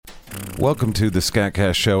Welcome to the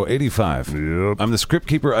SKATCAST show 85. Yep. I'm the script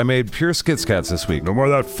keeper. I made pure skitscats this week. No more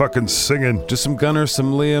of that fucking singing. Just some Gunner,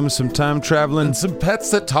 some Liam, some time traveling, and some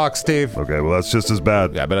pets that talk, Steve. Okay, well, that's just as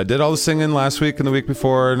bad. Yeah, but I did all the singing last week and the week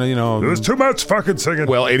before, and There was too much fucking singing.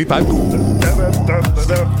 Well, 85.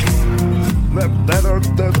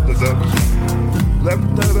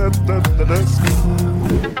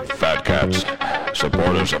 Fat Cats,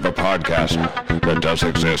 supporters of a podcast that does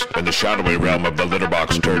exist in the shadowy realm of the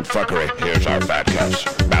litterbox turd fuckery. Here's our Fat Cats: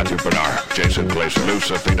 Matthew Bernard, Jason Place,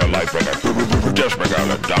 Lucifina Lightbringer, Jess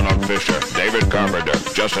McGarland, Donald Fisher, David Carpenter,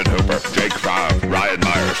 Justin Hooper, Jake Favre, Ryan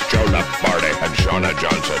Myers, Joe Barney, and Shauna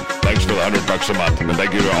Johnson. Thanks for the $100 a month, and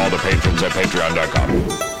thank you to all the patrons at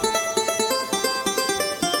patreon.com.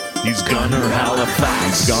 He's Gunner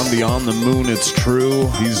Halifax. He's gone beyond the moon, it's true.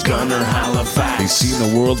 He's Gunner Halifax. He's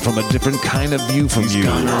seen the world from a different kind of view from you. He's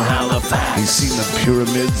Gunner Halifax. He's seen the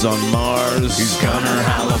pyramids on Mars. He's Gunner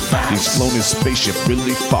Halifax. He's flown his spaceship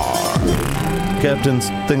really far. Captain's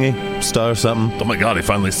thingy, star something. Oh my god, he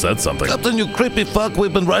finally said something. Captain, you creepy fuck,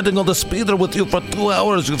 we've been riding on the speeder with you for 2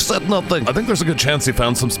 hours. You've said nothing. I think there's a good chance he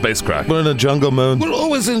found some space crack. We're in a jungle moon. We're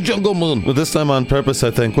always in Jungle Moon. Well, this time on purpose, I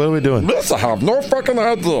think. What are we doing? This I have no fucking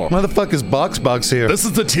idea. Why the fuck is Box here? This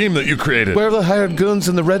is the team that you created. Where are the hired goons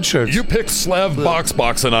in the red shirts? You picked Slev,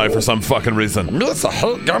 Box, and I for some fucking reason. This I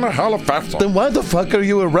hate Gunner Halifax. Then why the fuck are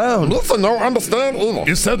you around? This I no understand either.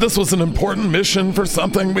 You said this was an important mission for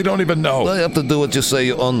something we don't even know. I have to do what you say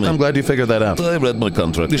you own me. I'm glad you figured that out. I read my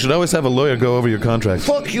contract. You should always have a lawyer go over your contract.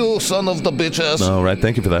 Fuck you, son of the bitch ass. All right,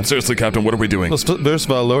 thank you for that. Seriously, Captain, what are we doing? Well, first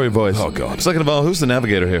of all, lower your voice. Oh, God. Second of all, who's the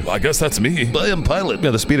navigator here? I guess that's me. I am pilot.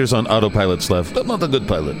 Yeah, the speeder's on autopilot, Slev. I'm not a good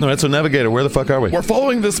pilot. All right, so navigator, where the fuck are we? We're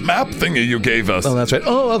following this map thingy you gave us. Oh, that's right.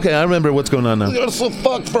 Oh, okay, I remember what's going on now. You're so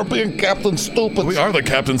fucked for being Captain Stupid. We are the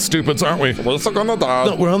Captain Stupids, aren't we? We're so gonna die.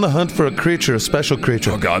 No, we're on the hunt for a creature, a special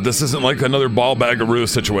creature. Oh god, this isn't like another ball bagaroo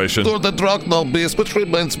situation. You're the Drachnal beast, which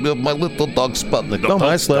reminds me of my little dog Sputnik. Oh,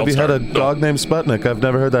 my Slev, you had a start. dog named Sputnik. I've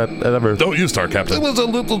never heard that ever. Don't you start, It Captain. was a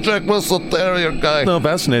little Jack Russell Terrier guy. No,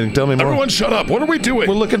 fascinating. Tell me more. Everyone shut up. What are we doing?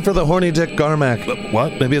 We're looking for the horny dick Garmac.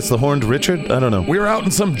 What? Maybe it's the horned Richard? I don't know. We're out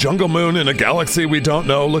in some jungle moon in a galaxy we don't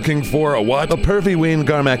know looking for a what? A pervy ween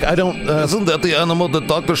Garmac. I don't, Isn't that the animal that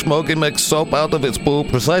Dr. Smokey makes soap out of its poop?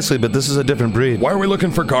 precisely, but this is a different breed. Why are we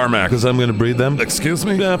looking for Garmac? Because I'm going to breed them. Excuse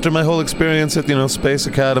me? After my whole experience at, Space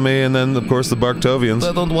Academy and then, of course, the Barktovians,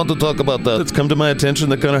 I don't want to talk about that. it's come to my attention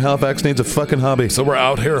that Gunner Halifax needs a fucking hobby. So we're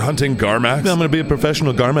out here hunting Garmacs? I'm going to be a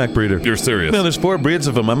professional Garmac breeder. You're serious? Yeah, there's 4 breeds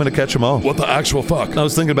of them. I'm going to catch them all. What the actual fuck? I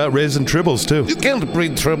was thinking about raising tribbles, too. You can't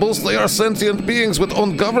breed tribbles. They are sentient beings with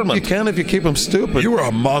own You government. can if you keep them stupid. You are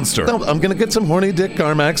a monster. No, I'm going to get some horny dick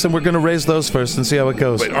Garmacs, and we're going to raise those first and see how it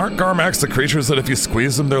goes. Wait, aren't Garmacs the creatures that if you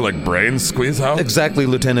squeeze them, they're like brains squeeze out? Exactly,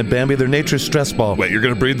 Lieutenant Bambi. They're nature's stress ball. Wait, you're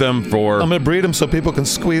gonna breed them for... I'm going to breed them so people can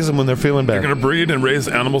squeeze them when they're feeling bad. You're gonna breed and raise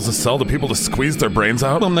animals to sell to people to squeeze their brains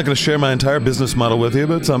out? Well, I'm not going to share my entire business model with you,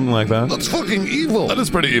 but something like that. That's fucking evil. That is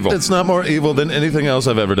pretty evil. It's not more evil than anything else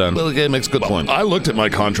I've ever done. Well, the game makes good point. I looked at my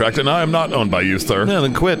contract and I am not owned by you, sir. Yeah,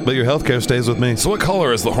 then quit, but your healthcare stays with me. So what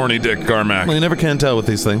color is the horny dick Garmac? Well, you never can tell with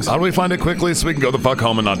these things. How do we find it quickly so we can go the fuck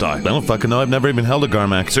home and not die? I don't fucking know. I've never even held a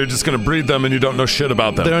Garmac. So you're just gonna breed them and you don't know shit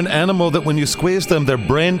about them? They're an animal that when you squeeze them, their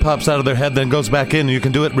brain pops out of their head, then goes back in, and you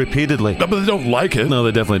can do it repeatedly. No, but they don't like it. No,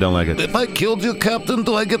 they definitely don't like it. If I killed you, Captain,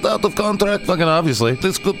 do I get out of contract? Fucking obviously.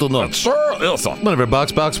 It's good to know. Sure, Ilsa. Whatever,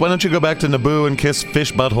 Box, why don't you go back to Naboo and kiss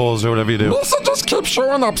fish buttholes or whatever you do? Ilsa just keeps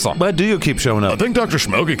showing up, son. Why do you keep showing I up? think Dr.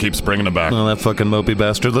 Smokey keeps bringing them back. Oh, that fucking mopey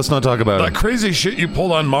bastard. Let's not talk about That it. crazy shit you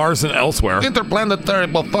pulled on Mars and elsewhere. Interplanetary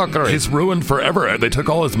fuckery. He's ruined forever. They took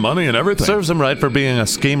all his money and everything. Serves him right for being a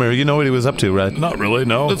schemer. You know what he was up to, right? Not really,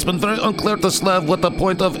 no. It's been very unclear to Slav what the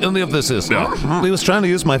point of any of this is. Yeah. He was trying to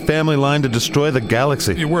use my family line to destroy the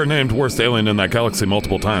galaxy. You were named worst alien in that galaxy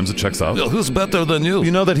multiple times. It checks out. Well, who's better than you?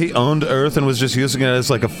 You know that he owned Earth and was just using it as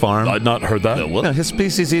like a farm? I'd not heard that. What? Yeah, his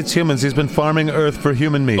species eats humans. He's been farming Earth for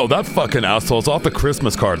human meat. Oh, that fucking asshole's off the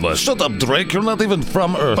Christmas card list. Shut up, Drake. You're not even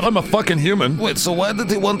from Earth. But I'm a fucking human. Wait, so why did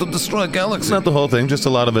he want to destroy a galaxy? Not the whole thing, just a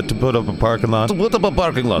lot of it to put up a parking lot. To put up a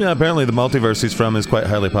parking lot. Yeah, apparently the multiverse he's from is quite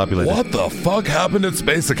highly populated. What the fuck happened at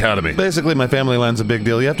Space Academy? Basically, my family line's a big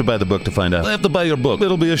deal. You have to buy the book to find I out. have to buy your book.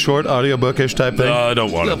 It'll be a short audiobookish type thing. I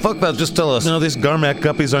don't want Yeah, it. fuck that. just tell us. No, these Garmac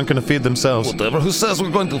guppies aren't going to feed themselves. Whatever. Who says we're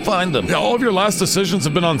going to find them? Yeah, all of your last decisions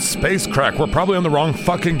have been on space crack. We're probably on the wrong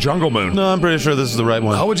fucking jungle moon. No, I'm pretty sure this is the right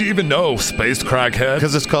one. How would you even know, space crackhead?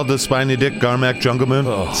 Because it's called the Spiny Dick Garmac Jungle Moon.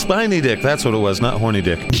 Oh. Spiny Dick, that's what it was, not Horny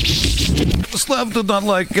Dick. Slav did not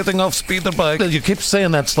like getting off speeder bike. You keep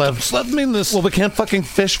saying that, Slav. Slav mean this. Well, we can't fucking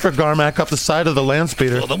fish for Garmac up the side of the land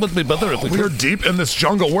speeder. Well, that would be better if we We're deep in this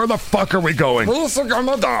jungle. Where the fuck are we going? We're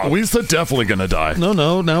gonna die. We's definitely gonna die.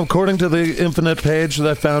 No. Now, according to the Infinite page that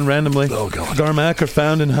I found randomly, Oh, God. Garmac are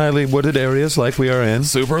found in highly wooded areas like we are in.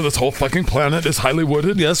 Super, this whole fucking planet is highly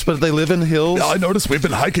wooded. Yes, but they live in hills. Yeah, I noticed we've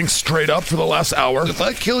been hiking straight up for the last hour. If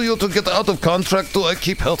I kill you to get out of contract, do I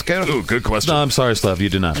keep healthcare? Ooh, good question. No, I'm sorry, Slav, you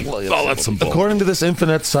do not. Oh, that's some bull. According to this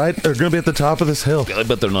Infinite site, they're going to be at the top of this hill. I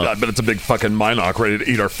bet they're not. I bet it's a big fucking Minoc ready to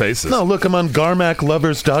eat our faces. No, look, I'm on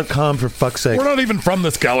GarmacLovers.com for fuck's sake. We're not even from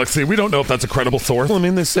this galaxy. We don't know if that's a credible source. Well, I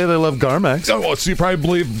mean, they say they love Garmacs. Oh, well, so you probably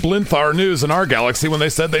believe Blindfire News in our galaxy when they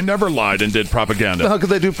said they never lied and did propaganda. How could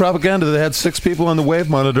they do propaganda? They had 6 people on the wave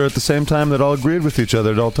monitor at the same time that all agreed with each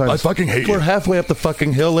other at all times. I fucking hate you. We're halfway up the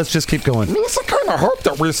fucking hill. Let's just keep going. It's a kind of hope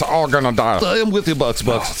that we're all gonna die. I am with you, Box.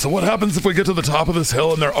 So what happens if we get to the top of this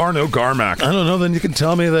hill and there are no Garmac? I don't know. Then you can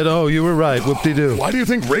tell me that, oh, you were right. Whoop-de-doo. Why do you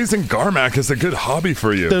think raising Garmac is a good hobby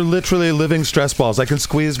for you? They're literally living stress balls. I can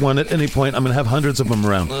squeeze one at any point. I'm going to have hundreds of them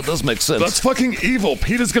around. That does make sense. That's fucking evil.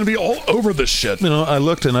 PETA's gonna be all over this shit. You know, I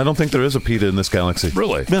looked and I don't think there is a PETA in this galaxy.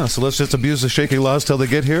 Really? Yeah, so let's just abuse the shaky laws till they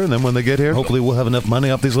get here, and then when they get here, hopefully we'll have enough money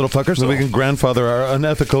off these little fuckers so we can grandfather our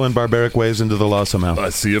unethical and barbaric ways into the law somehow. I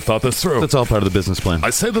see you've thought this through. That's all part of the business plan. I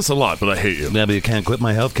say this a lot, but I hate you. Yeah, but you can't quit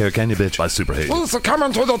my healthcare, can you, bitch? I super hate you. We're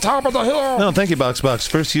coming to the top of the hill. No, thank you, Box.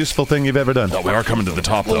 First useful thing you've ever done. No, we are coming to the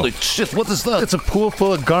top, though. Holy shit, what is that? It's a pool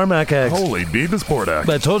full of Garmac eggs. Holy Beavis Bordak.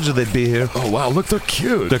 I told you they'd be here. Oh, wow, look, they're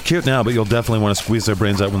cute. They're cute now, but you'll definitely want to squeeze their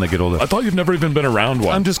brains out when they get older. I thought you've never even been around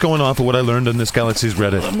one. I'm just going off of what I learned in this galaxy's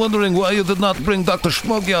Reddit. I'm wondering why you did not bring Dr.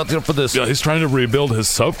 Smoggy out here for this. Yeah, he's trying to rebuild his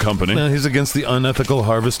soap company. He's against the unethical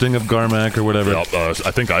harvesting of Garmac or whatever. Yeah,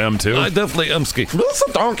 I think I am, too. I definitely am ski.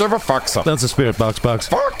 Listen, don't give a fuck, son. That's the spirit, Box.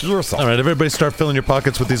 Fuck yourself. All right, everybody start filling your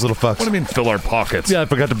pockets with these little fucks. What do you mean fill our pockets? Yeah, I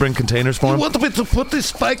forgot to bring containers for You them. want me to put this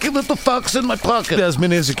spiky little fox in my pocket? Yeah, as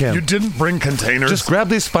many as you can. You didn't bring containers? Just grab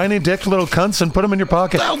these spiny dick little cunts and put them in your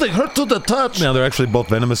pocket. Now they hurt to the touch. Now, they're actually both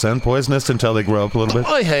venomous and poisonous until they grow up a little bit.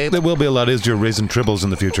 I hate. They will be a lot easier raising tribbles in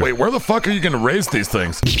the future. Wait, where the fuck are you gonna raise these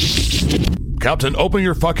things? Captain, open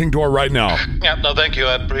your fucking door right now. Yeah, no, thank you.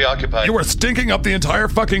 I'm preoccupied. You are stinking up the entire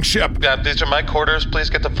fucking ship. Yeah, these are my quarters.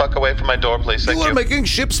 Please get the fuck away from my door, please. Thank You are making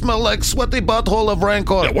ship smell like sweaty butthole of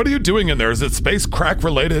rancor. Yeah, what are you doing in there? Is it space crack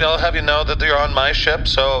related? I'll have you know that you're on my ship,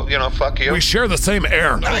 so, fuck you. We share the same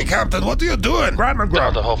air. Hey, Captain, what are you doing? Grab me, Oh,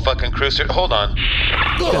 grab. the whole fucking cruise here. Hold on.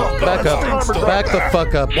 Back up. Back the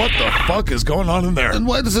fuck up. What the fuck is going on in there? And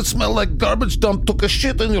why does it smell like garbage dump took a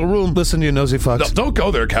shit in your room? Listen, you nosy No, fucks. don't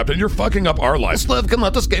go there, Captain. You're fucking up our life. Slav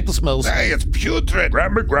cannot escape the smells. Hey, it's putrid.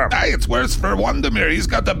 Grab me, grab. Hey, it's worse for Wondermere. He's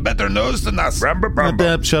got a better nose than us. Grab me,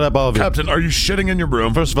 grab. Shut up, all of you. Captain, are you shitting in your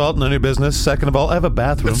room? First of all, none of your business. Second of all, I have a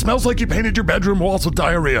bathroom. It smells like you painted your bedroom walls with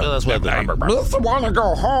diarrhea. That's why Listen, wanna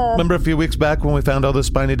go home. Remember a few weeks back when we found all this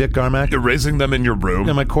spiny dick Garmac? You're raising them in your room?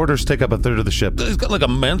 Yeah, my quarters take up a third of the ship. He's got like a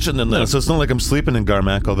mansion in there. So it's not like I'm sleeping in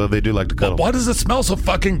Garmac, although they do like to cuddle. Why does it smell so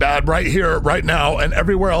fucking bad right here, right now, and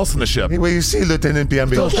everywhere else in the ship? Well, you see, Lieutenant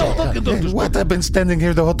Biambi. What? I've been standing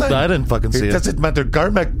here the whole time. I didn't fucking see it. Doesn't matter.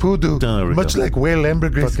 Garmac poodoo, There we much go. like whale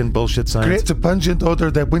ambergris, Fucking bullshit science. creates a pungent odor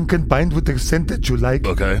that, when combined with the scent that you like,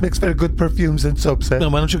 Okay. makes very good perfumes and soaps. Now,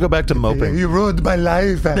 why don't you go back to moping? You ruined my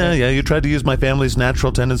life. Yeah, you tried to use my family's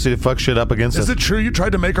natural tendency to fuck shit up against Is us. it true you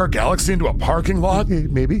tried to make our galaxy into a parking lot?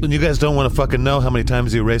 Maybe. And you guys don't want to fucking know how many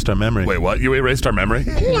times you erased our memory. Wait, what? You erased our memory?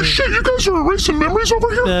 Holy shit, you guys are erasing memories over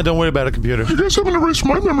here? Nah, don't worry about it, computer. You guys haven't erased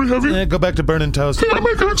my memory, have you? Go back to burning toast. Hey, I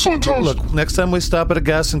make excellent toast. Look, next time we stop at a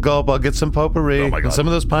gas and gulp, I'll get some potpourri Oh my God. and some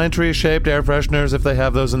of those pine tree-shaped air fresheners if they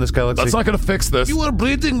have those in this galaxy. That's not gonna fix this. You are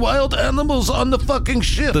breeding wild animals on the fucking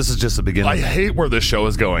ship. This is just the beginning. I hate where this show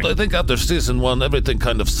is going. I think after season 1, everything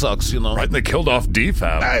kind of sucks, Right, and they killed off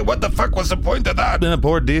DFAB. Hey, what the fuck was the point of that?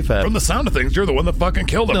 Poor From DFAB. the sound of things, you're the one that fucking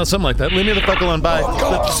killed him. No, something like that. Leave me the fuck alone. Bye.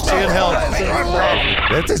 See you in hell.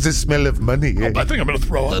 That is the smell of money. I think I'm gonna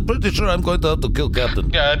throw up. I'm pretty sure I'm going to have to kill Captain.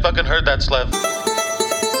 Yeah, I fucking heard that, Slev.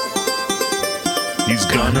 He's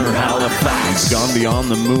Gunner Halifax. He's gone beyond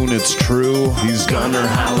the moon, it's true. He's Gunner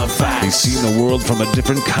Halifax. He's seen the world from a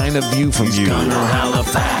different kind of view from you. Gunner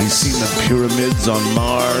Halifax. He's seen the pyramids on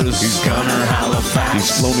Mars. He's Gunner Halifax.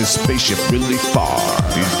 He's flown his spaceship really far.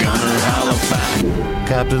 He's Gunner Halifax.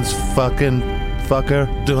 Captain's fucking fucker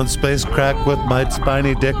doing space crack with my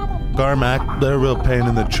spiny dick Garmac. They're a real pain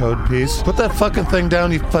in the chode piece. Put that fucking thing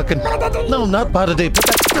down, you fucking... No, not Badadi. Put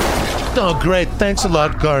that... Oh, great. Thanks a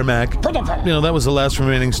lot, Garmac. You know, that was the last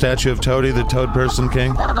remaining statue of Toady, the Toad Person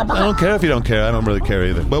King. I don't care if you don't care. I don't really care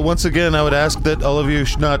either. But once again, I would ask that all of you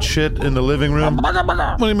not shit in the living room.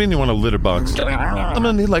 What do you mean you want a litter box? I'm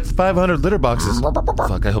gonna need like 500 litter boxes.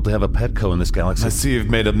 Fuck, I hope they have a Petco in this galaxy. I see you've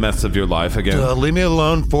made a mess of your life again. Leave me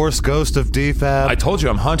alone, Force Ghost of DFAB. I told you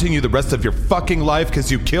I'm haunting you the rest of your fucking life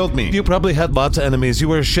because you killed me. You probably had lots of enemies. You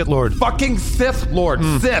were a shitlord. Fucking Sith Lord.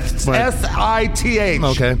 Sith. Right. S-I-T-H.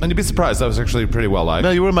 Okay. And you'd be surprised, I was actually pretty well liked.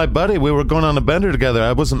 No, you were my buddy. We were going on a bender together.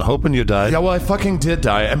 I wasn't hoping you died. Yeah, well, I fucking did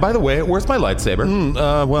die. And by the way, where's my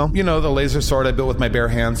lightsaber? Well... You know, the laser sword I built with my bare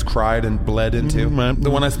hands, cried and bled into? The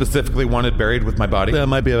one I specifically wanted buried with my body? Yeah,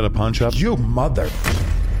 might be at a pawn shop. You mother...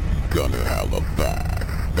 Gonna have a bag.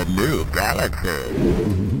 The new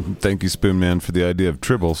galaxy. Thank you, Spoon Man, for the idea of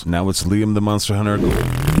tribbles. Now it's Liam the Monster Hunter.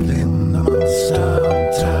 Liam the Monster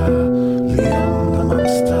Hunter. Liam the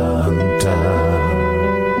Monster Hunter.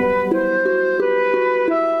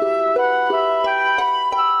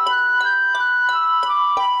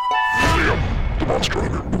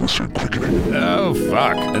 Oh,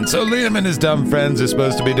 fuck. And so Liam and his dumb friends are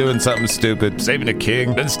supposed to be doing something stupid, saving a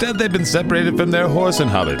king. Instead, they've been separated from their horse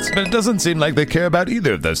and hobbits. But it doesn't seem like they care about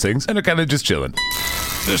either of those things, and are kind of just chilling.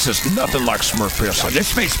 This is nothing like Smurf piss.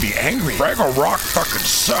 This makes me angry. Fraggle Rock fucking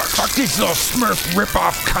sucks. Fuck these little Smurf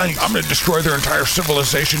rip-off cunts. I'm gonna destroy their entire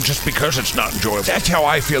civilization just because it's not enjoyable. That's how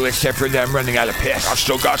I feel, except for them running out of piss. I've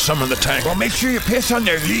still got some in the tank. Well, make sure you piss on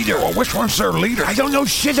their leader. Well, which one's their leader? I don't know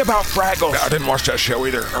shit about Fraggles. I didn't watch that show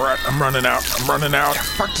either. All right, I'm running out. Yeah,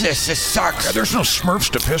 fuck this. This sucks. Yeah, there's no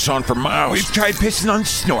Smurfs to piss on for miles. We've tried pissing on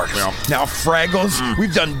Snorks. Well, now Fraggles.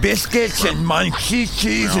 We've done biscuits and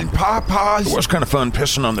Munchies and Pawpaws. It was kind of fun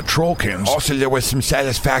pissing on the Trollkins. Also, there was some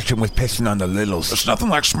satisfaction with pissing on the littles. It's nothing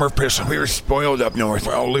like Smurf pissing. We were spoiled up north.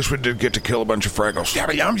 Well, at least we did get to kill a bunch of Fraggles. Yeah,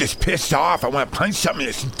 but I'm just pissed off. I want to punch something in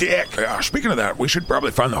its dick. Yeah, speaking of that, we should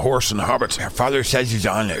probably find the horse and the hobbits. Our father says he's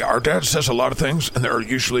on it. Our dad says a lot of things, and they're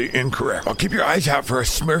usually incorrect. Well, keep your eyes out for a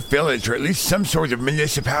Smurf village, or at least some sort of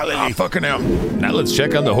municipality. Ah, fucking hell. Now let's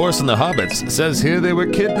check on the horse and the hobbits. It says here they were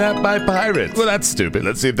kidnapped by pirates. Well, that's stupid.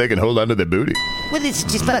 Let's see if they can hold on to their booty. Well, this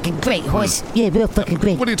is just fucking great, horse. Yeah, real fucking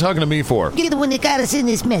great. What are you talking to me for? You're the one that got us in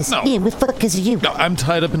this mess. No. Yeah, we're fucked because of you. No, I'm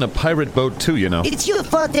tied up in a pirate boat too, you know. It's your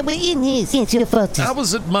fault that we're in this. Yeah, it's your fault. How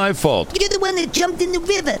was it my fault? You're the one that jumped in the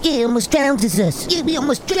river. Yeah, almost drowns us. Yeah, we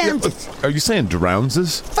almost drowned us. Are you saying drowns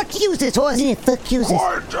us? Fuck you, this horse. Yeah, fuck you, this.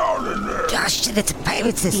 Quiet down in there. Gosh, shit, that's a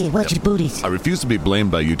pirate's this. Yeah, watch your booties. I refuse to be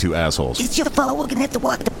blamed by you two assholes. It's your fault. We're gonna have to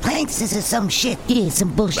walk the planks or some shit. Yeah,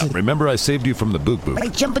 some bullshit. Remember I saved you from the book. By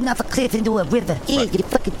jumping off a cliff into a river. Yeah, you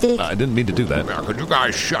fucking dick. I didn't mean to do that. Could you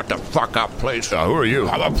guys shut the fuck up, please? Who are you?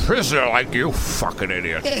 I'm a prisoner like you, fucking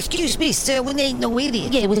idiot. Excuse me, sir, we ain't no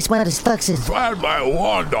idiot. Yeah, we're smart as fucks. If I had my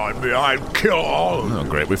wand on me, I'd kill all of them. Oh,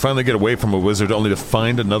 great. We finally get away from a wizard only to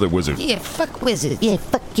find another wizard. Yeah, fuck wizard. Yeah,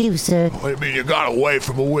 fuck you, sir. What do you mean you got away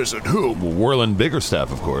from a wizard? Who? Well, Whirling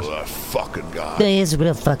Biggerstaff, of course. That fucking guy. He is a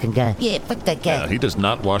real fucking guy. Yeah, fuck that guy. Yeah, he does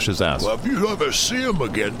not wash his ass. Well, if you ever see him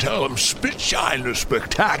again, tell him Spitshine the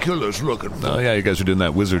Spectacular's looking for Oh, yeah, you guys are doing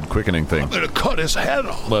that wizard quickening thing. I'm gonna cut his head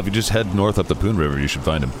off. Well, if you just head north up the Poon River, you should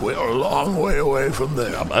find him. We're a long way away from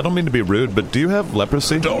there. I don't mean to be rude, but do you have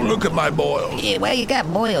leprosy? Don't look at my boils. Yeah, well, you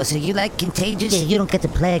got boils. Are you like contagious? Yeah, you don't get the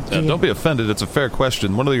plague, do you? Don't be offended. It's a fair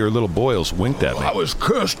question. One of your little boils winked at me. I was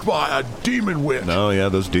cursed by a demon witch. Oh, yeah,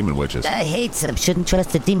 those demon witches. I hate some. Shouldn't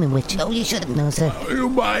trust a demon witch. No, you shouldn't. No, sir. You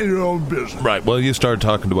mind your own business. Right, well, you started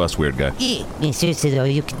talking to us, weird guy. Yeah, seriously, though, are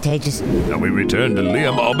you contagious? Now we returned to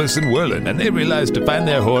Liam, Albus, and Whirlin, and they realized to find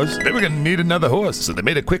their horse, they were going to need another horse, so they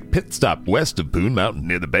made a quick pit stop west of Poon Mountain,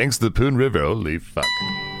 near the banks of the Poon River. Holy fuck.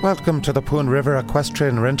 Welcome to the Poon River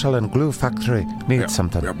Equestrian Rental and Glue Factory. Need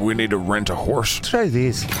something? Yeah, we need to rent a horse. Try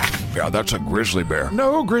these. Yeah, that's a grizzly bear.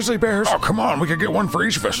 No grizzly bears. Oh, come on. We could get one for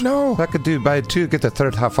each of us. No. I could do buy two, get the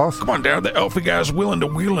third half off. Come on, Dad. The elfie guy's willing to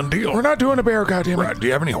wheel and deal. We're not doing a bear, goddammit. Right. Do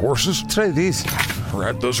you have any horses? Try these.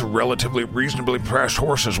 Right. Those are relatively reasonably priced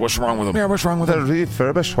horses. What's wrong with them? Yeah, what's wrong with They're them?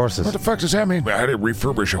 refurbished horses. What the fuck does that mean? How do you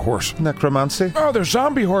refurbish a horse? Necromancy. Oh, they're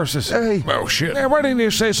zombie horses. Hey. Oh, shit. Yeah, why didn't you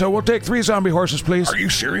say so? We'll take 3 zombie horses, please. Are you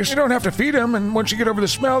serious? You don't have to feed them, and once you get over the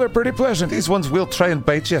smell, they're pretty pleasant. These ones will try and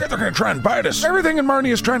bite you. Yeah, they're gonna try and bite us. Everything in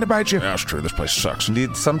Marnie is trying to bite you. Yeah, that's true. This place sucks.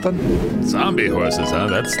 Need something? Zombie horses, huh?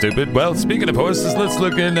 That's stupid. Well, speaking of horses, let's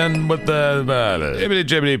look in on what the jibbity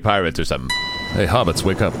jibbity pirates or something. Hey, hobbits,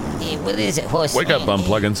 wake up. Hey, what is it, horse? Wake up,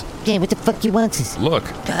 Plugins. Yeah, what the fuck you want us? Look.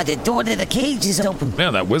 God, the door to the cage is open.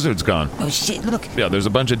 Man, that wizard's gone. Oh, shit, look. Yeah, there's a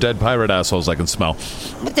bunch of dead pirate assholes I can smell.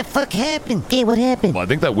 What the fuck happened? Hey, what happened? Well, I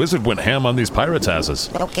think that wizard went ham on these pirates' asses.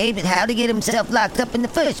 Okay, but how'd he get himself locked up in the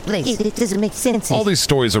first place? It doesn't make sense. All these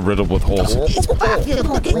stories are riddled with holes. It's Barfield.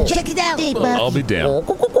 Look, check it out. Hey, Bob. I'll be damned.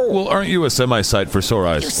 Well, aren't you a semi-sight for sore You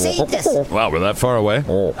eyes? saved us. Wow, we're that far away?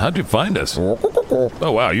 How'd you find us?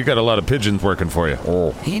 Oh, wow, you got a lot of pigeons working for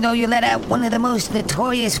you. You know, you let out one of the most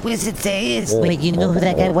notorious wizards there is. Wait, you know who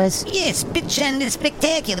that guy was? Yes, Bitchin the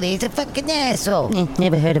Spectacular. He's a fucking asshole.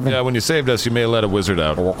 Never heard of him. Yeah, when you saved us, you may have let a wizard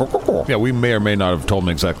out. Yeah, we may or may not have told him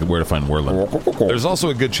exactly where to find Whirlin. There's also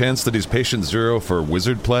a good chance that he's patient zero for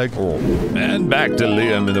wizard plague. And back to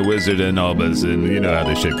Liam and the wizard and Albus, and you know how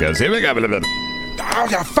this shit goes. Here we go. Oh,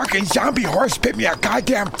 the fucking zombie horse bit me a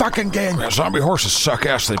goddamn fucking game. Yeah, zombie horses suck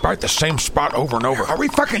ass. They bite the same spot over and over. Are we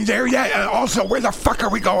fucking there yet? And also, where the fuck are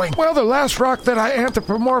we going? Well, the last rock that I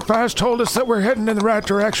anthropomorphized told us that we're heading in the right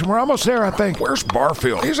direction. We're almost there, I think. Where's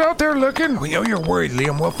Barfield? He's out there looking. We know you're worried,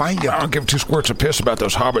 Liam. We'll find him. I don't give 2 squirts of piss about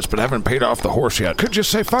those hobbits, but I haven't paid off the horse yet. Could just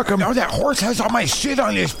say fuck him. No, that horse has all my shit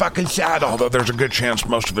on his fucking saddle. Although there's a good chance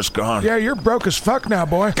most of it's gone. Yeah, you're broke as fuck now,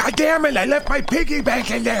 boy. God damn it, I left my piggy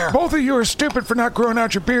bank in there. Both of you are stupid for not growing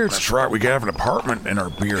out your beards. That's right, we can have an apartment in our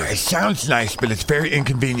beard. It sounds nice, but it's very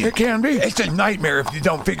inconvenient. It can be. It's a nightmare if you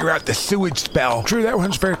don't figure out the sewage spell. True, that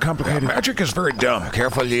one's very complicated. Magic is very dumb.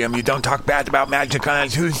 Careful, Liam, you don't talk bad about magic on a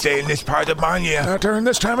Tuesday in this part of Mania. Not during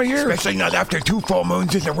this time of year. Especially not after 2 full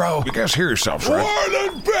moons in a row. You guys hear yourselves, right?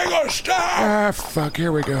 Whirlin, bring us down! Ah, fuck,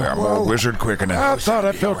 here we go. I'm a wizard quick enough. I thought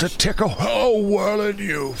I felt a tickle. Oh, Whirlin,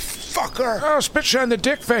 you fucker. Oh, spitshine the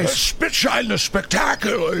dick face. Spitshine the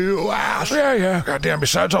Spectacular, you ass. Yeah. Goddamn,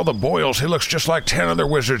 besides all the boils, he looks just like 10 other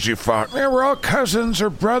wizards you fought. Yeah, we're all cousins or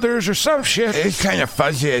brothers or some shit. It's kind of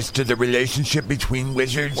fuzzy as to the relationship between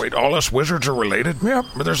wizards. Wait, all us wizards are related? Yep.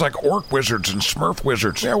 But there's like orc wizards and smurf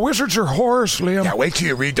wizards. Yeah, wizards are whores, Liam. Yeah, wait till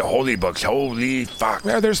you read the holy books. Holy fuck.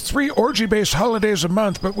 Yeah, there's 3 orgy-based holidays a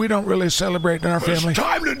month, but we don't really celebrate in our family. It's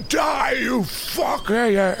time to die, you fuck.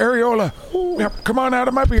 Yeah, areola. Yep, come on out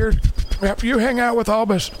of my beard. Yep, you hang out with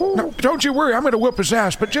Albus. No, don't you worry, I'm going to whoop his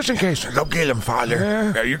ass, but just in case. Go get him, father.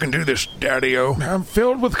 Yeah, you can do this, Daddy-O. I'm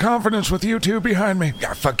filled with confidence with you two behind me.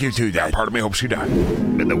 Yeah, fuck you too, Dad. Part of me hopes you die.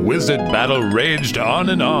 And the wizard battle raged on,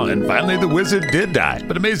 and finally the wizard did die.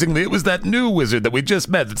 But amazingly, it was that new wizard that we just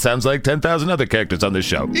met that sounds like 10,000 other characters on this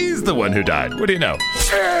show. He's the one who died. What do you know?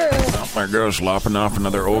 Oh, my girl's lopping off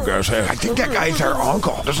another old guy's head. I think that guy's our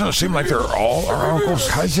uncle. Doesn't it seem like they're all our uncles?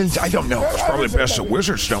 Cousins? I don't know. It's probably best that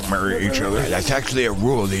wizards don't marry each other. That's actually a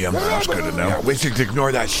rule, Liam. That's good to know. Yeah, wizards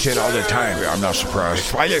ignore that shit all the time. Yeah, I'm not surprised.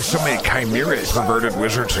 That's why there's so many chimeras. Perverted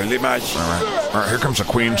wizards, really much. All right, here comes a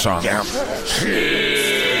Queen song. Yeah.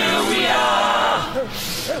 Here we are,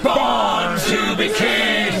 born to be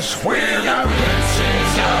kings. We're the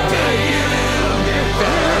princes of the universe.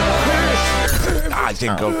 I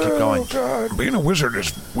think go keep going. God. Being a wizard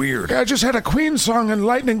is weird. I just had a Queen song and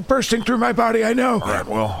lightning bursting through my body, I know. All right,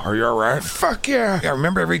 well, are you all right? Fuck yeah. Yeah,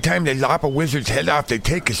 remember every time they lop a wizard's head off, they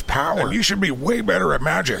take his power. And you should be way better at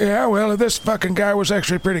magic. Yeah, well, this fucking guy was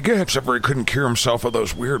actually pretty good. Except for he couldn't cure himself of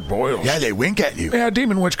those weird boils. Yeah, they wink at you. Yeah,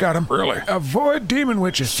 Demon Witch got him. Really? Avoid Demon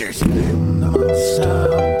Witches.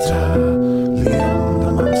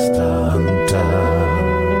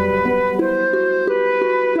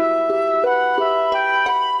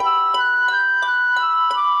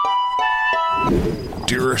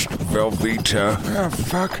 Dearest Velveeta. Oh,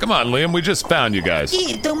 fuck. Come on, Liam, we just found you guys.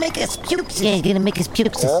 Yeah, don't make us pukes. Yeah, you're gonna make us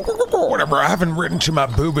pukes. Whatever, I haven't written to my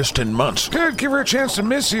boobist in months. Good, give her a chance to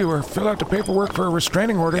miss you or fill out the paperwork for a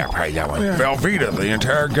restraining order. Yeah, probably that one. Yeah. Velveeta, the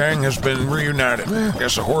entire gang has been reunited.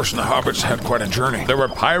 Guess the horse and the hobbits had quite a journey. There were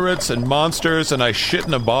pirates and monsters, and I shit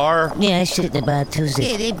in a bar. Yeah, I shit in the bar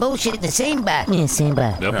Tuesday. Yeah, they bullshit in the same bar. Yeah, same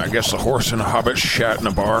bar. Yep. Yeah, I guess the horse and the hobbit shat in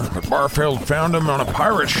a bar, but Barfield found him on a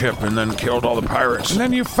pirate ship and then killed all the pirates. And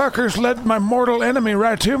then you fuckers led my mortal enemy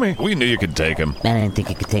right to me. We knew you could take him. I didn't think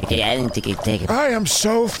you could take it. Yeah, I didn't think he'd take it. I am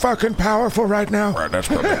so fucking powerful right now. Right, that's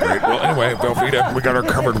probably great. Well, anyway, Velveeta, we got our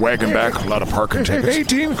covered wagon back, a lot of parking tickets.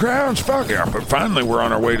 18 crowns, fuck. Yeah, but finally we're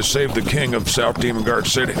on our way to save the king of South Demon Guard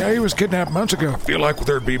City. Yeah, he was kidnapped months ago. I feel like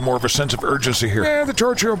there'd be more of a sense of urgency here. Yeah, the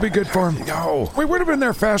torture will be good for him. No. We would have been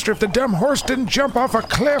there faster if the dumb horse didn't jump off a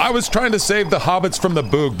cliff. I was trying to save the hobbits from the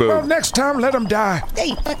boog boo. Well, next time, let him die.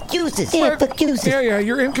 Hey, fuck uses. Yeah, fuck you. Yeah,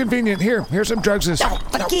 you're inconvenient. Here's some drugs. No,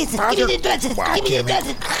 fuck uses. Give me the dresses. Give me the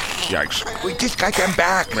dresses. Yikes. We just got them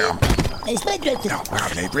back. It's my drug system. Wow,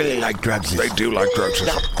 they really like drugs. They do like drugs.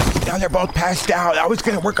 Now they're both passed out. I was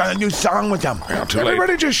going to work on a new song with them. Yeah,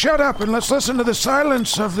 everybody just shut up and let's listen to the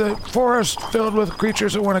silence of the forest filled with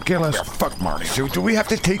creatures that want to kill us. Yeah, fuck Marty. So do we have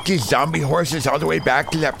to take these zombie horses all the way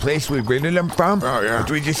back to that place we rented them from? Oh, yeah. Or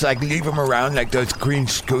do we just, leave them around like those green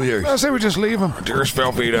scooters? I say we just leave them. Dearest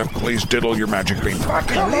Velveeta, please diddle your magic bean.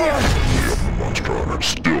 Fucking leave. Monster Hunter,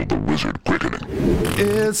 still the wizard quickening.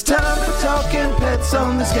 It's time for Talking Pets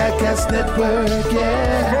on the SKATCAST Network,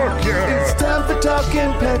 yeah. Fuck yeah. It's time for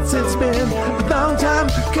Talking Pets, it's been a long time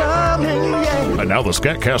coming, yeah. And now the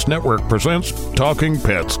SKATCAST Network presents Talking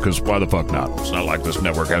Pets, because why the fuck not? It's not like this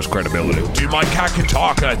network has credibility. Dude, my cat can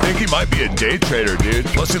talk, and I think he might be a day trader, dude.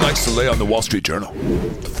 Plus, he likes to lay on the Wall Street Journal.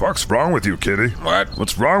 The fuck's wrong with you, kitty? What?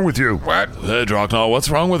 What's wrong with you? What? Hey, Drocknall, what's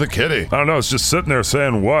wrong with a kitty? I don't know, it's just sitting there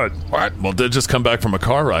saying what? What? Well, did just come back from a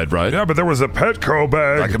car ride, right? Yeah, but there was a Petco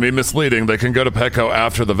bag. That can be misleading. They can go to Petco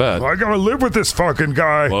after the vet. I gotta live with this fucking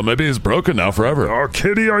guy. Well, maybe he's broken now forever. Oh,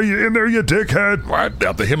 kitty, are you in there, you dickhead? What?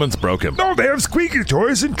 Yeah, the humans broke him. No, they have squeaky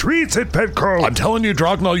toys and treats at Petco. I'm telling you,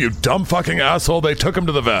 Drocknall, you dumb fucking asshole, they took him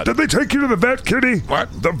to the vet. Did they take you to the vet, kitty? What?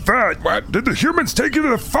 The vet. What? Did the humans take you to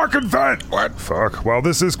the fucking vet? What? Fuck. Well,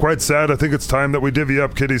 this is quite sad. I think it's time that we divvy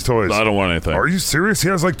up Kitty's toys. I don't want anything. Are you serious? He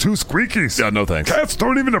has 2 squeakies. Yeah, no thanks. Cats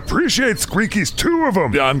don't even appreciate squeakies. 2 of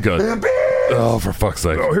them. Yeah, I'm good. Oh, for fuck's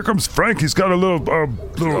sake. Oh, here comes Frank. He's got a little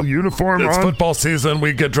uniform It's on. football season.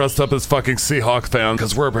 We get dressed up as fucking Seahawk fans,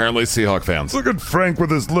 because we're apparently Seahawk fans. Look at Frank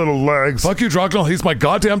with his little legs. Fuck you, Drocknall. He's my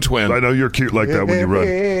goddamn twin. I know you're cute like that when you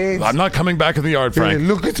run. I'm not coming back in the yard, Hey, Frank.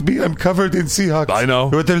 look at me, I'm covered in Seahawks. I know.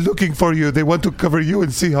 But they're looking for you. They want to cover you in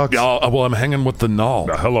Seahawks. Yeah, well, I'm hanging with the null.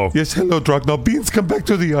 Hello. Yes, hello, Drocknall. Beans, come back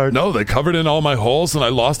to the yard. No, they covered in all my holes, and I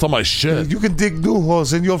lost all my shit. You can dig new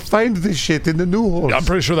holes, and you'll find this shit in the new holes. I'm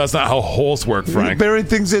pretty sure that's not how holes work, You Frank. bury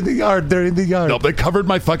things in the yard. They're in the yard. No, they covered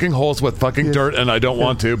my fucking holes with fucking dirt, and I don't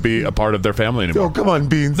want to be a part of their family anymore. Oh, come on,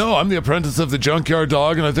 Beans. No, I'm the apprentice of the junkyard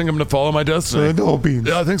dog, and I think I'm going to follow my destiny. No, Beans.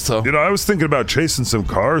 Yeah, I think so. You know, I was thinking about chasing some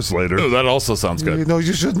cars later. Oh, that also sounds good. No,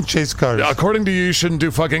 you shouldn't chase cars. Yeah, according to you, you shouldn't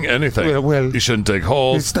do fucking anything. Well, you shouldn't dig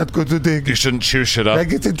holes. it's not good to dig. You shouldn't chew shit up. I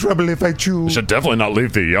get in trouble if I chew. You should definitely not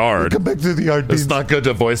leave the yard. Come back to the yard, Beans. It's not good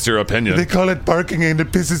to voice your opinion. They call it barking, and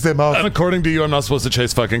it pisses them off. And according to you, I'm not supposed to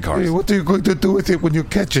chase fucking Hey, cars. what are you going to do with it when you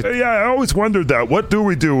catch it? Hey, yeah, I always wondered that. What do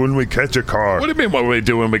we do when we catch a car? What do you mean what we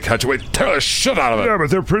do when we catch it? We tear the shit out of it. Yeah, but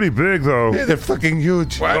they're pretty big, though. Yeah, they're fucking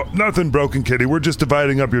huge. Oh, nothing broken, kitty. We're just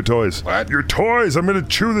dividing up your toys. What? Your toys. I'm going to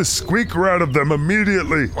chew the squeaker out of them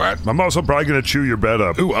immediately. What? I'm also probably going to chew your bed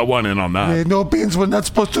up. Ooh, I want in on that. No, Beans, we're not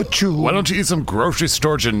supposed to chew. Why don't you eat some grocery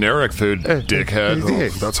store generic food, dickhead? Hey,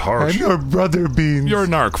 That's harsh. I'm your brother, Beans. You're a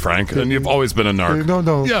narc, Frank, and you've always been a narc.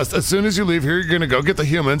 No. Yes, as soon as you leave here, you're going to go get the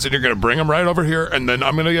humans, and you're going to bring them right over here, and then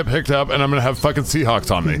I'm going to get picked up, and I'm going to have fucking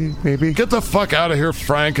Seahawks on me. Maybe. Get the fuck out of here,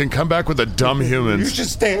 Frank, and come back with the dumb You humans. should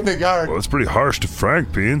stay in the yard. Well, that's pretty harsh to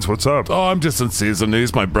Frank, Beans. What's up? Oh, I'm just in season.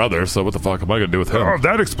 He's my brother, so what the fuck am I going to do with him? Oh,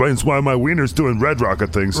 that explains why my wiener's doing red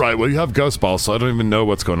rocket things. Right, well, you have ghost balls, so I don't even know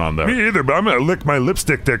what's going on there. Me either, but I'm going to lick my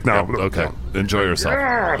lipstick dick now. Yeah, okay, enjoy yourself.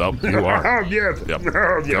 Yeah. Oh, you are. Yes. Yep.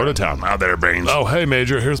 Oh, yeah. Go to town. Now there, Beans. Oh, hey,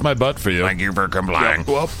 Major, here's my butt for you. Thank you for complying.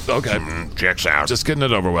 Well, okay. Checks out. Just getting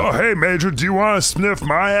it over with. Oh, hey, Major, do you want to sniff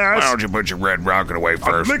my Why ass? don't you put your red rocket away I'm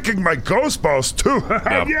first? licking my ghost balls, too.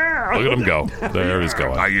 Yep. Yeah. Look at him go. There he's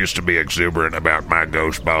going. I used to be exuberant about my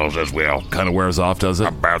ghost balls as well. Kind of wears off, does it?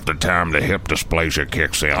 About the time the hip dysplasia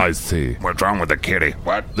kicks in. I see. What's wrong with the kitty?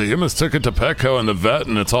 What? The humans took it to Petco and the vet,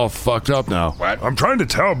 and it's all fucked up now. What? I'm trying to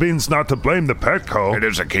tell Beans not to blame the Petco. It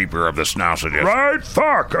is a keeper of the snousages. Right?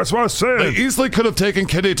 Fuck. That's what I was They saying. easily could have taken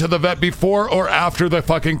Kitty to the vet before or after the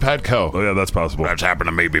fucking Petco. Oh, yeah, that's possible. That's happened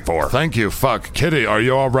to me before. Thank you. Fuck. Kitty, are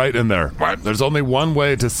you all right in there? What? There's only one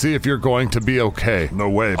way to see if you're going to be okay. No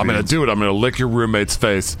way, I'm going to Beans. do it. I'm going to lick your roommate's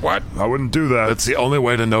face. What? I wouldn't do that. That's the only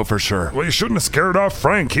way to know for sure. Well, you shouldn't have scared off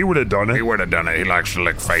Frank. He would have done He it. would have done it. He likes to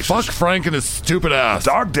lick faces. Fuck Frank and his stupid ass.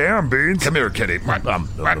 Dog damn, Beans. Come here, kitty. What? What?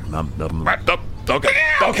 What? Okay.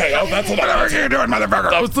 Okay. Oh, that's What are you doing,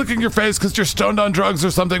 motherfucker? I was licking your face because you're stoned on drugs or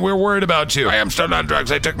something. We were worried about you. I am still on drugs.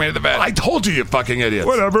 They took me to the vet. I told you, you fucking idiots.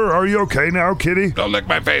 Whatever. Are you okay now, kitty? Don't lick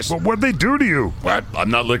my face. Well, what'd they do to you? What? I'm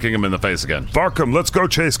not licking him in the face again. Fuck them. Let's go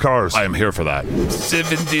chase cars. I am here for that.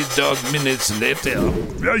 70 dog minutes later.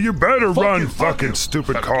 Yeah, you better run, you, fuck fucking you.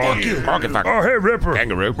 stupid Fuck car. you. Fucking fuck. Oh, hey, Ripper.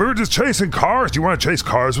 Kangaroo. We were just chasing cars. Do you want to chase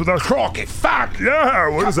cars with us? Crocky. Fuck. Yeah,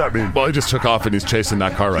 what does that mean? Well, he just took off and he's chasing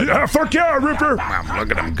that car right now. Yeah, fuck yeah, Ripper. Wow,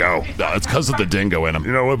 look at him go. No, it's because of the dingo in him.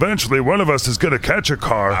 You know, eventually one of us is gonna catch a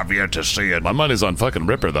car. I've yet to see it. My money's on fucking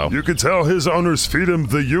Ripper, though. You can tell his owners feed him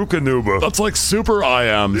the Yukonuba. That's like super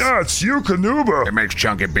IAMs. Yeah, it's Yukonuba. It makes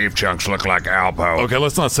chunky beef chunks look like Alpo. Okay,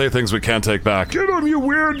 let's not say things we can't take back. Get him, you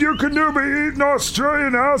weird Yukonuba eating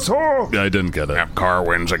Australian asshole. Yeah, I didn't get it. That car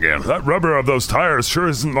wins again. That rubber of those tires sure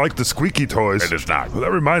isn't like the squeaky toys. It is not. Well,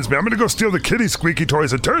 that reminds me, I'm gonna go steal the kitty squeaky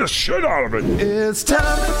toys and turn the shit out of it. It's time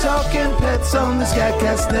for Talking Pets on the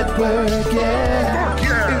SKATCAST Network, yeah. Fuck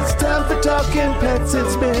yeah. It's time for Talking Pets,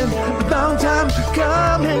 it's been a long time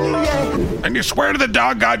coming, yeah. And you swear to the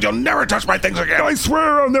dog god you'll never touch my things again. I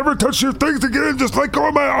swear I'll never touch your things again. Just let go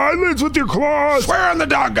of my eyelids with your claws. Swear on the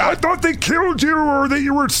dog I god. thought they killed you or that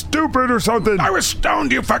you were stupid or something. I was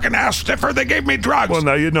stoned, you fucking ass sniffer. They gave me drugs. Well,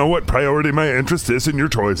 now you know what priority my interest is in your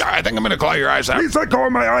toys. I think I'm gonna claw your eyes out. Please let go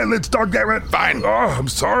of my eyelids, dogdammit. Fine. Oh, I'm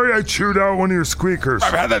sorry I chewed out one of your squeakers.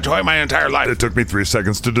 I've had that toy my entire life. It took me 3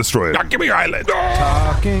 seconds to destroy it. Now give me your eyelid.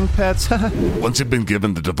 Talking Pets. Once you've been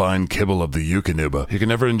given the divine kibble of the Yukonuba, you can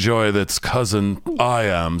never enjoy its cousin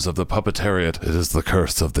IAMs of the puppetariat. It is the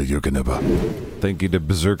curse of the Yukonuba. Thank you to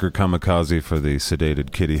Berserker Kamikaze for the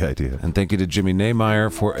sedated kitty idea. And thank you to Jimmy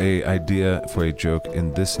Neymeyer for a idea for a joke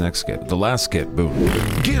in this next skit. The last skit, boom.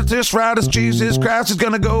 Get this right as Jesus Christ is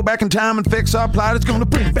gonna go back in time and fix our plight. It's gonna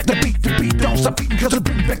bring back the beat, don't stop beating, cause it'll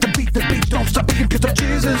bring back the beat, don't stop beating, cause of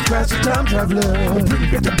Jesus Christ, the time traveler. Bring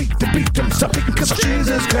back the beat, don't stop beating, cause of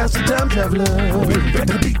Jesus Christ, the time traveler. Bring back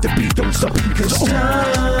the beat, don't stop beating, cause of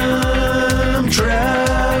time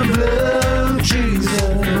traveler,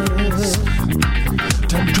 Jesus.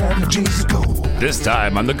 Time traveler, Jesus, go. This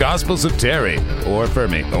time on the Gospels of Terry, or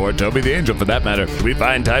Fermi, or Toby the Angel for that matter, we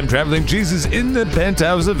find time-traveling Jesus in the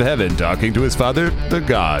penthouse of heaven talking to his father, the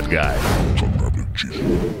God guy.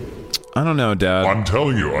 I don't know, Dad. I'm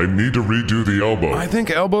telling you, I need to redo the elbow. I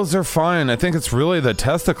think elbows are fine. I think it's really the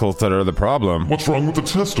testicles that are the problem. What's wrong with the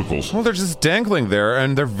testicles? Well, they're just dangling there,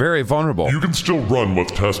 and they're very vulnerable. You can still run with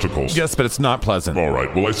testicles. Yes, but it's not pleasant. All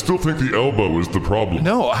right, well, I still think the elbow is the problem.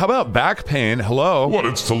 No, how about back pain? Hello? What,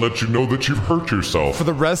 it's to let you know that you've hurt yourself. For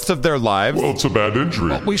the rest of their lives? Well, it's a bad injury.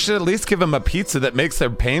 Well, we should at least give them a pizza that makes their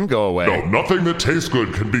pain go away. No, nothing that tastes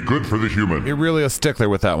good can be good for the human. You're really a stickler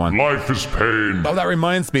with that one. Life is pain. Oh, that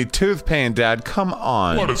reminds me, tooth pain, Dad. Come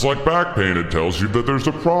on. What, it's like back pain. It tells you that there's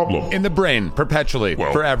a problem. In the brain, perpetually,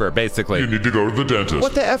 Well, forever, basically. You need to go to the dentist.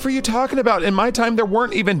 What the F are you talking about? In my time, there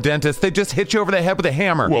weren't even dentists. They just hit you over the head with a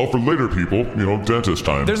hammer. Well, for later people, dentist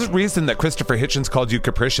time. There's a reason that Christopher Hitchens called you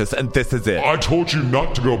capricious, and this is it. I told you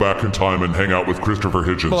not to go back in time and hang out with Christopher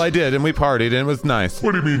Hitchens. Well, I did, and we partied, and it was nice.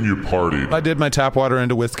 What do you mean you partied? I did my tap water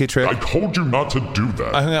into whiskey trick. I told you not to do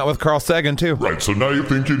that. I hung out with Carl Sagan, too. Right, so now you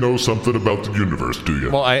think you know something about the universe, do you?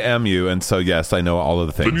 Well, I am you, and so yes, I know all of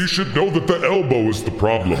the things. Then you should know that the elbow is the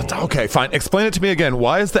problem. Okay, fine. Explain it to me again.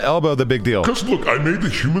 Why is the elbow the big deal? Because look, I made the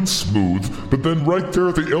human smooth, but then right there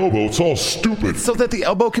at the elbow, it's all stupid. So that the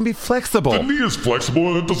elbow can be flexible. The knee is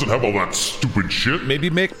flexible and it doesn't have all that stupid shit. Maybe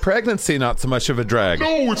make pregnancy not so much of a drag.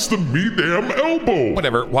 No, it's the me damn elbow.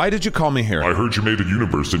 Whatever. Why did you call me here? I heard you made a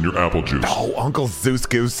universe in your apple juice. Oh, Uncle Zeus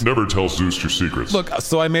Goose. Never tell Zeus your secrets. Look,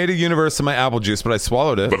 so I made a universe in my apple juice, but I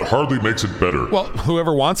swallowed it. But hardly makes it better. Well,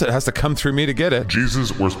 whoever wants it has to come through me to get it.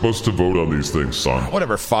 Jesus, we're supposed to vote on these things, son.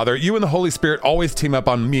 Whatever, Father. You and the Holy Spirit always team up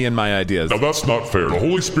on me and my ideas. Now that's not fair. The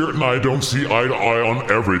Holy Spirit and I don't see eye to eye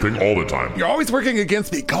on everything all the time. You're always working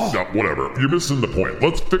against me. Go. Now, whatever. You're missing the point.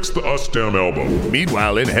 Let's fix the us damn elbow.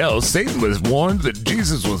 Meanwhile, in hell, Satan was warned that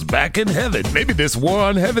Jesus was back in heaven. Maybe this war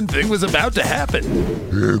on heaven thing was about to happen.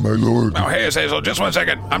 Hey, my lord. Oh, hey, Azazel, just 1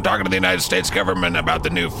 second. I'm talking to the United States government about the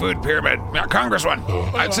new food pyramid. Now, Congressman,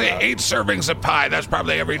 I'd say 8 servings of pie. That's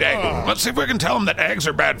probably every day. Let's see if we can tell them that eggs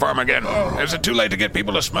are bad for them again. Is it too late to get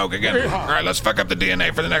people to smoke again? All right, let's fuck up the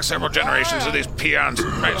DNA for the next several generations of these peons. All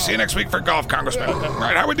right, see you next week for golf, Congressman. All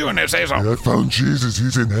right, how we doing there, Azazel? I found Jesus.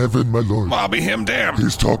 He's in heaven, my lord. Well, I'll be him damned.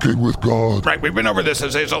 He's talking with God. Right, we've been over this,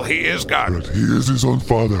 Azazel. He is God. But he is his own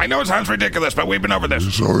father. I know it sounds ridiculous, but we've been over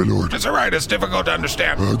this. Sorry, Lord. It's all right. It's difficult to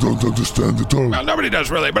understand. I don't understand at all. Well, nobody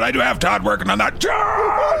does really, but I do have Todd working on that.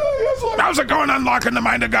 Todd! How's it going unlocking the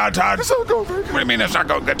mind of God, Todd? It's not going very good. What do you mean it's not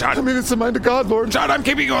going good, Todd? I mean, it's the mind of God, Lord. Todd, I'm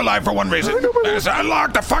keeping you alive for one reason. I know, but It's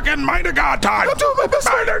unlock the fucking mind of God, Todd. I'm doing my best.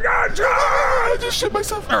 Mind of God, Todd! I just shit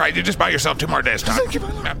myself. All right, you just buy yourself 2 more days, Todd. Thank you,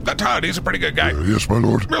 my lord. Todd, he's a pretty good guy. Yes, my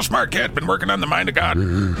lord. Real smart kid. Been working on the mind of God.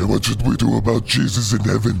 What should we do about Jesus in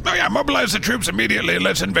heaven? Oh, yeah, mobilize the troops immediately.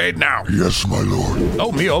 Let's invade now. Yes, my lord.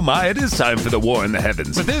 Oh me, oh my, it is time for the war in the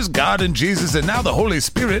heavens. But there's God and Jesus and now the Holy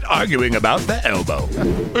Spirit arguing about the elbow.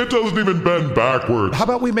 It doesn't even bend backward. How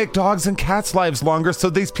about we make dogs and cats' lives longer so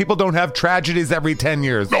these least people don't have tragedies every 10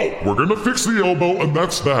 years. No, we're gonna fix the elbow, and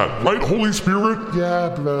that's that. Right, Holy Spirit?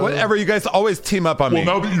 Yeah, bro. Whatever, you guys always team up on me.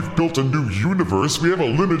 Well, now that you've built a new universe, we have a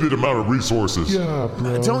limited amount of resources. Yeah,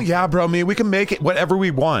 bro. Don't bro me. We can make it whatever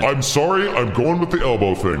we want. I'm sorry, I'm going with the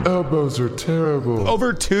elbow thing. Elbows are terrible.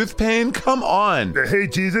 Over tooth pain? Come on. Hey,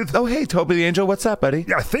 Jesus. Oh, hey, Toby the Angel. What's up, buddy?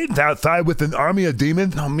 Yeah, Satan's outside with an army of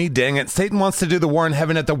demons. Oh, me dang it. Satan wants to do the war in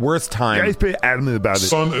heaven at the worst time. Yeah, he's pretty adamant about it.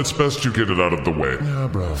 Son, it's best you get it out of the way. Yeah,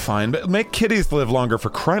 bro. Fine, but make kitties live longer, for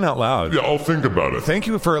crying out loud. Yeah, I'll think about it. Thank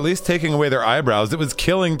you for at least taking away their eyebrows. It was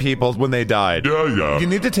killing people when they died. Yeah. You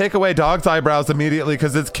need to take away dogs' eyebrows immediately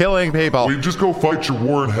because it's killing people. We just go fight your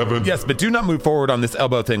war in heaven. Yes, but do not move forward on this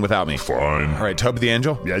elbow thing without me. Fine. All right, Toby the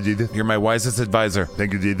Angel. Yeah, Jesus. You're my wisest advisor.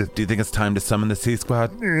 Thank you, Jesus. Do you think it's time to summon the C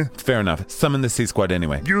Squad? Fair enough. Summon the C Squad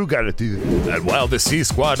anyway. You got it, Jesus. And while the C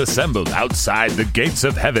Squad assembled outside the gates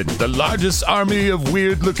of heaven, the largest army of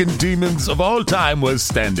weird-looking demons of all time was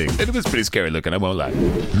standing. It was pretty scary looking, I won't lie.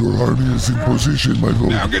 Your army is in position, my lord.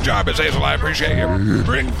 Now, good job, Azazel. I appreciate you.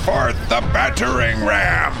 Bring forth the battering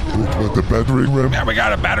ram. What, the battering ram? Yeah, we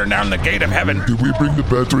gotta batter down the gate of heaven. Did we bring the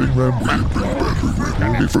battering ram? We didn't bring the battering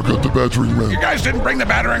ram. We forgot the battering ram. You guys didn't bring the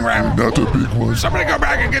battering ram. Not a big one. Somebody go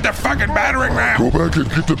back and get the fucking battering ram. Go back and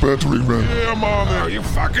get the battering ram. Yeah, Mother. Oh, you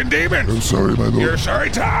fucking demon. I'm sorry, my lord. You're sorry,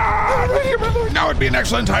 Todd. Now would be an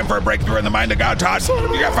excellent time for a breakthrough in the mind of God, Todd.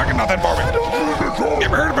 You got fucking nothing for me. You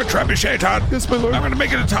ever heard of a trebuchet, Todd? Yes, my lord. I'm gonna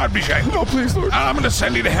make it a Todd Bichet. No, please, Lord. I'm gonna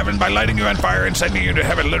send you to heaven by lighting you on fire and sending you to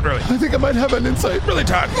heaven, literally. I think I might have an insight. Really,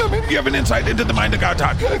 Todd? Yeah, maybe. You have an insight into the mind of God,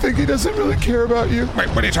 Todd. I think he doesn't really care about you. Wait,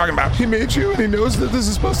 what are you talking about? He made you, and he knows that this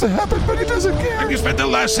is supposed to happen, but he doesn't care. And you spent the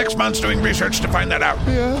last 6 months doing research to find that out.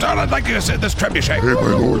 Yeah. Todd, I'd like you to send this trebuchet. Hey,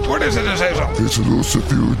 my lord. What is it, Azazel? It's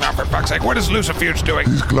Lucifuge. Now, for fuck's sake, what is Lucifuge doing?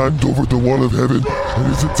 He's climbed over the wall of heaven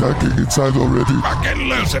and is attacking inside already. Fucking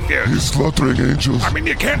Lucifuge. He's slaughtering angels. I mean,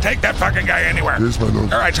 you can't take that fucking guy anywhere. Yes, my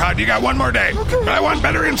lord. All right, Todd, you got one more day. Okay. But I want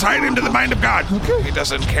better insight into the mind of God. Okay. He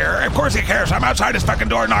doesn't care. Of course he cares. I'm outside his fucking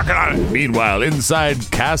door knocking on it. Meanwhile,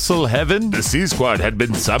 inside Castle Heaven, the C Squad had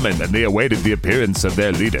been summoned and they awaited the appearance of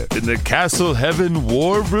their leader. In the Castle Heaven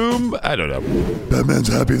war room? I don't know. Batman's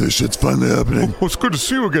happy this shit's finally happening. Oh, it's good to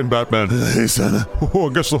see you again, Batman. Hey, Santa. Oh,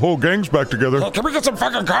 I guess the whole gang's back together. Can we get some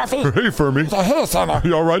fucking coffee? Hey, Fermi. Hey, Santa.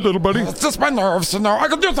 You all right, little buddy? It's just my nerves, you know. I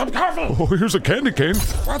could do some coffee. Oh, here's a candy cane.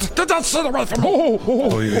 What? Get that shit away from me.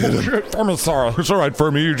 Oh, you hit him. shit. I'm sorry. It's all right,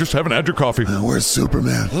 Fermi. You just haven't had your coffee. Where's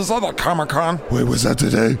Superman? Is that at Comic-Con? Wait, was that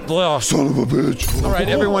today? Yeah. Son of a bitch. All right,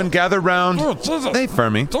 everyone gather round. Dude, Jesus. Hey,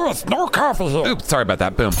 Fermi. There's no coffee here. Oops, sorry about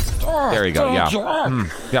that. Boom. There you go. Yeah.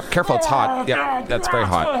 Yep, careful. It's hot. Yep, that's very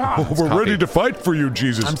hot. Oh, we're ready to fight for you,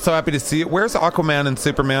 Jesus. I'm so happy to see it. Where's Aquaman and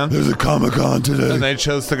Superman? There's a Comic-Con today. And they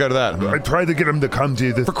chose to go to that. I tried to get him to come,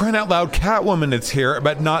 Jesus. For crying out loud, Catwoman is here,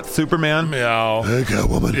 but not Superman. Meow. Hey,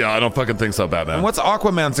 Catwoman. Yeah, I don't fucking think so, Batman. And what's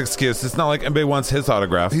Aquaman's excuse? It's not like anybody wants his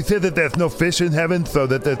autograph. He said that there's no fish in heaven, so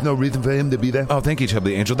that there's no reason for him to be there. Oh, thank you,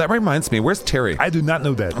 Toby the Angel. That reminds me. Where's Terry? I do not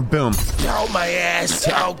know that. Boom. Oh, my ass.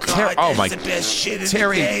 Oh, God. Oh, my. The best shit in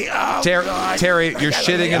Terry, the day. Oh, God. Terry, you're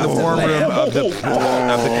shitting in the warm room of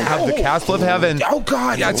the Castle of Heaven. Oh,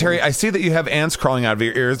 God. Yeah, Terry, I see that you have ants crawling out of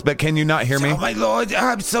your ears, but can you not hear me? Oh, my Lord.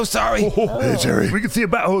 I'm so sorry. Hey, Terry. We can see a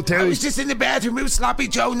butthole, I Terry. was just in the bathroom. It was Sloppy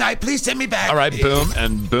Joe night. Please send me back. All right, boom,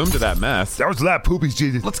 and boom to that mess. That was a lot of poopies,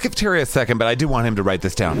 Jesus. Let's give Terry a second, but I do want him to write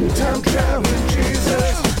this down. Time traveling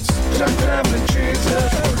Jesus. Time traveling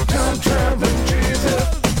Jesus. Time traveling Jesus.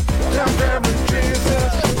 Time traveling Jesus.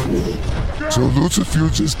 So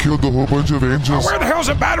Lucifuge just killed a whole bunch of angels. Where the hell's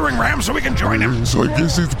a battering ram so we can join him? So I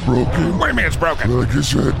guess it's broken. What do you mean it's broken? Well, I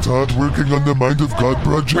guess you had Todd working on the Mind of God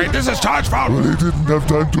project. Wait, this is Todd's fault. Well, he didn't have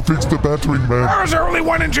time to fix the battering ram. How is there only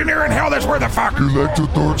one engineer in hell that's worth a fuck? You like to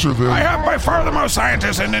torture them. I have by far the most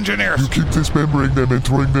scientists and engineers. You keep dismembering them and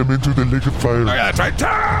throwing them into the lake of fire. Oh, yeah, that's right.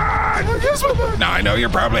 Todd! Now, I know you're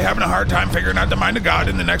probably having a hard time figuring out the mind of God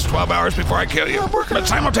in the next 12 hours before I kill you. But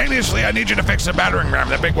simultaneously, I need you to fix the battering ram,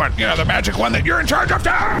 the big one. You know, the magic one that you're in charge of.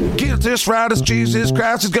 Get this right as Jesus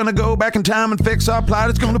Christ is gonna go back in time and fix our plight.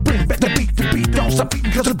 It's gonna bring back the beat, don't stop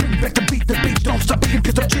beating, cause it'll bring back the beat, don't stop beating,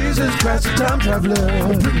 cause Jesus Christ is time traveler.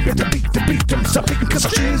 Bring back the beat, don't stop beating, cause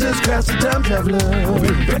Jesus Christ is time traveler.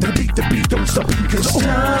 Bring back the beat, don't stop beating, cause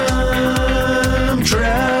time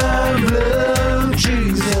traveler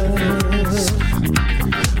Jesus.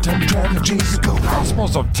 Time traveler Jesus, go.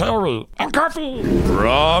 Gospels of Terry and coffee.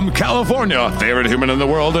 From California, favorite human in the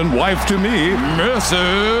world and wife to me,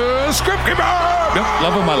 Mrs. Scriptkeeper. Yep,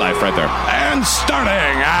 love of my life right there. And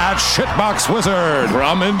starting at Shitbox Wizard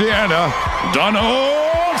from Indiana,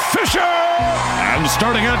 Donald Fisher. And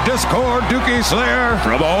starting at Discord Dookie Slayer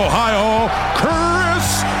from Ohio,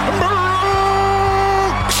 Chris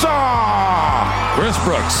Brook. Chris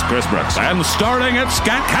Brooks. And starting at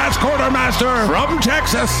SKATCAST quartermaster from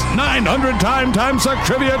Texas, 900-time Timesuck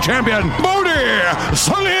trivia champion, Bodhi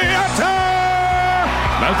Saliata!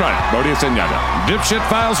 That's right, Bodhi Saliata. Dipshit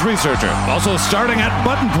Files researcher. Also starting at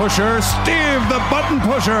button pusher, Steve the button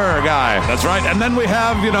pusher guy. That's right, and then we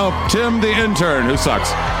have, Tim the intern who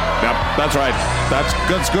sucks. Yep, that's right.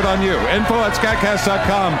 That's good on you. Info at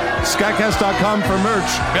SKATCAST.com. SKATCAST.com for merch.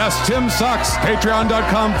 Yes, Tim sucks.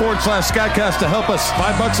 Patreon.com/SKATCAST to help us.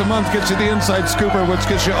 $5 a month gets you the inside scooper, which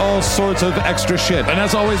gets you all sorts of extra shit. And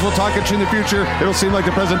as always, we'll talk at you in the future. It'll seem like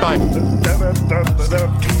the present. Bye.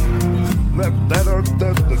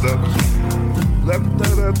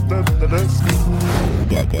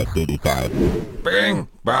 Bing,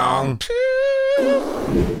 bong.